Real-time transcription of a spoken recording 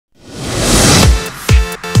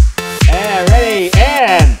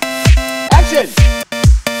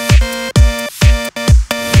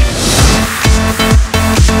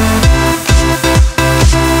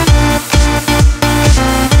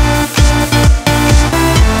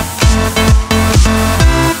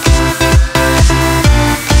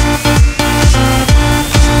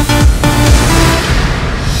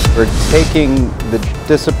for taking the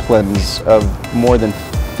disciplines of more than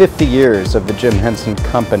 50 years of the Jim Henson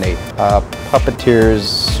Company, puppeteers,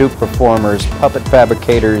 soup performers, puppet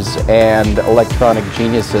fabricators, and electronic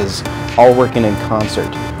geniuses all working in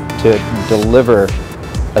concert to deliver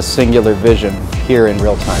a singular vision here in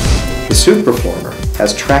real time. The soup performer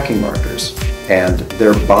has tracking markers, and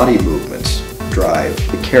their body movements drive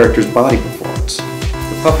the character's body performance.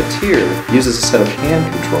 The puppeteer uses a set of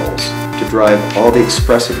hand controls to drive all the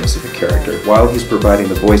expressiveness of the character while he's providing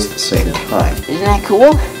the voice at the same time. Isn't that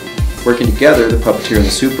cool? Working together, the puppeteer and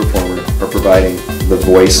the soup performer are providing the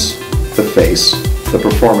voice, the face, the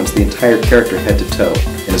performance, the entire character head to toe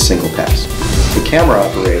in a single pass. The camera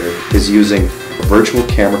operator is using a virtual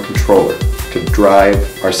camera controller to drive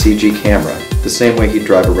our CG camera the same way he'd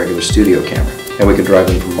drive a regular studio camera. And we can drive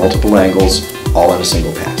them from multiple angles, all in a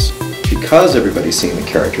single pass. Because everybody's seeing the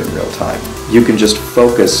character in real time, you can just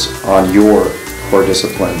focus on your core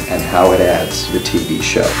discipline and how it adds to the TV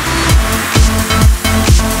show.